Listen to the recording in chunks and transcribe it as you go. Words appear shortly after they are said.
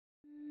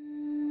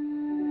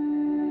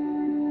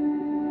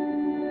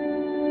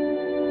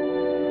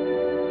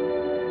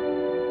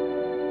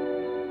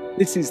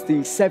This is the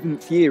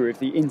 7th year of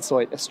the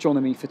Insight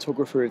Astronomy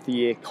Photographer of the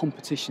Year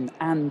competition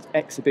and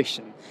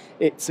exhibition.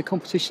 It's a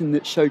competition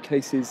that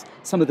showcases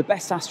some of the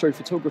best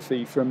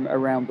astrophotography from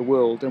around the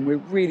world, and we're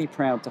really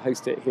proud to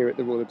host it here at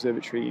the Royal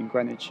Observatory in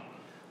Greenwich.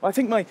 I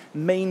think my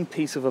main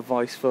piece of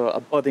advice for a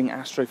budding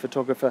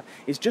astrophotographer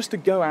is just to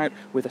go out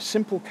with a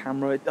simple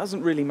camera. It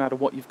doesn't really matter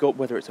what you've got,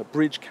 whether it's a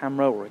bridge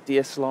camera or a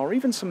DSLR or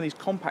even some of these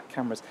compact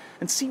cameras,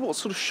 and see what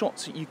sort of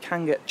shots that you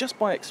can get just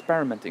by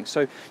experimenting.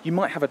 So you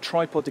might have a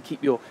tripod to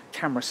keep your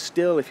camera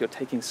still if you're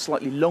taking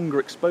slightly longer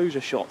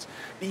exposure shots,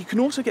 but you can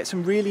also get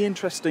some really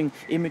interesting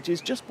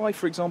images just by,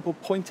 for example,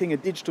 pointing a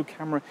digital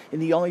camera in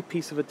the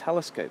eyepiece of a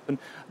telescope. And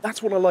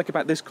that's what I like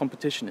about this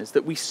competition, is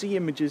that we see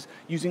images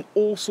using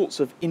all sorts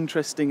of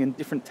interesting and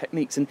different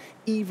techniques. And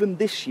even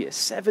this year,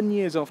 7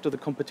 years after the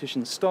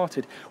competition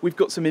started, we've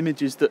got some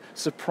images that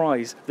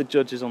surprise the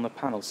judges on the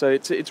panel. So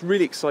it's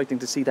really exciting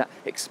to see that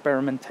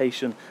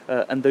experimentation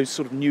and those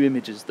sort of new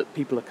images that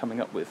people are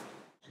coming up with.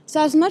 So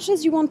as much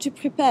as you want to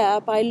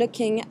prepare by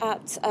looking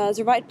at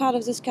the right part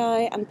of the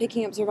sky and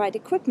picking up the right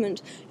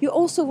equipment, you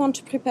also want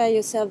to prepare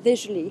yourself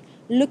visually,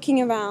 looking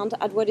around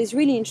at what is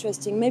really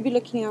interesting, maybe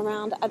looking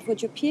around at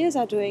what your peers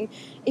are doing,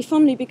 if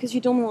only because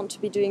you don't want to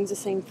be doing the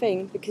same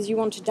thing, because you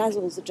want to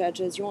dazzle the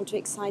judges, you want to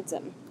excite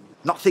them.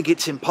 Not think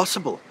it's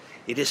impossible.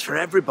 It is for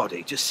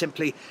everybody. Just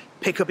simply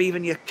pick up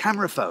even your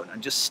camera phone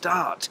and just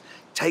start.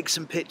 Take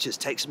some pictures,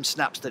 take some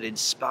snaps that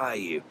inspire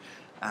you,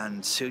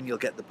 and soon you'll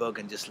get the bug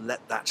and just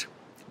let that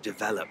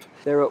develop.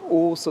 There are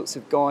all sorts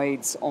of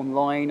guides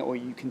online, or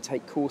you can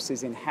take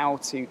courses in how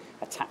to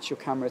attach your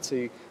camera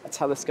to a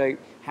telescope,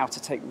 how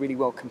to take really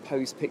well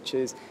composed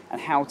pictures, and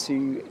how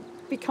to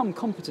become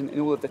competent in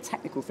all of the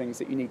technical things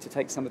that you need to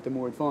take some of the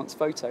more advanced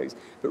photos.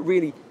 But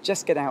really,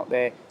 just get out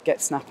there,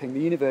 get snapping. The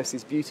universe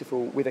is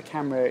beautiful. With a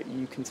camera,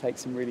 you can take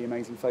some really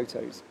amazing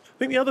photos. I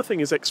think the other thing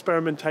is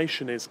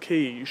experimentation is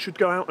key. You should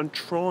go out and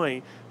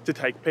try to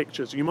take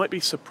pictures. You might be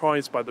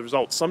surprised by the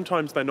results.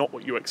 Sometimes they're not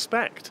what you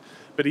expect,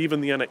 but even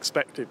the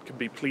unexpected can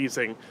be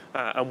pleasing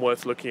and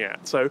worth looking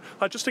at. So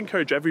I just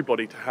encourage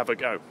everybody to have a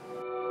go.